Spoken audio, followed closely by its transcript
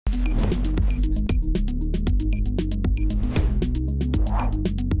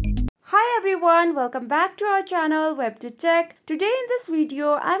everyone, welcome back to our channel WebToTech. Today in this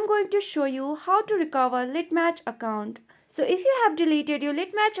video, I'm going to show you how to recover Litmatch account. So if you have deleted your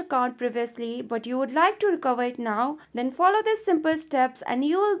Litmatch account previously but you would like to recover it now, then follow these simple steps and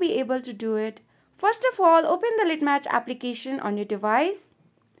you will be able to do it. First of all, open the Litmatch application on your device.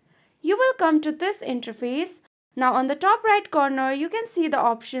 You will come to this interface. Now on the top right corner, you can see the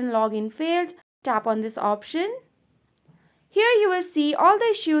option Login Failed. Tap on this option. Here you will see all the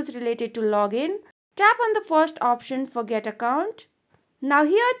issues related to login. Tap on the first option, Forget Account. Now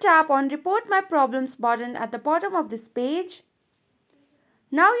here tap on Report My Problems button at the bottom of this page.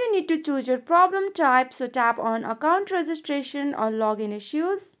 Now you need to choose your problem type, so tap on Account Registration or Login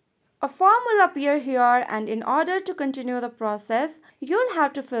Issues. A form will appear here, and in order to continue the process, you'll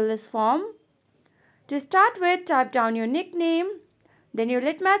have to fill this form. To start with, type down your nickname, then your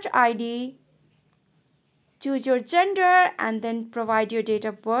Litmatch ID. Choose your gender and then provide your date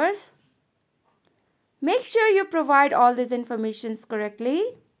of birth. Make sure you provide all these informations correctly.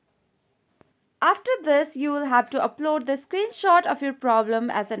 After this, you will have to upload the screenshot of your problem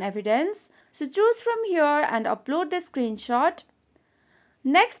as an evidence. So choose from here and upload the screenshot.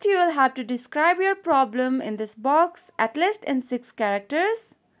 Next, you will have to describe your problem in this box at least in 6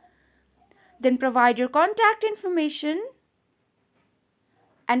 characters. Then provide your contact information.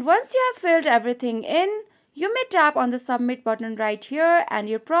 And once you have filled everything in, you may tap on the submit button right here and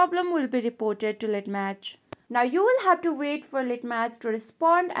your problem will be reported to Litmatch. Now you will have to wait for Litmatch to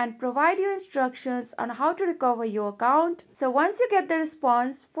respond and provide you instructions on how to recover your account. So once you get the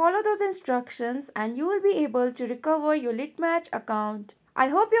response, follow those instructions and you will be able to recover your Litmatch account. I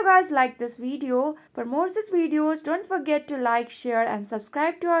hope you guys liked this video. For more such videos, don't forget to like, share and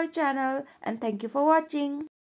subscribe to our channel, and thank you for watching.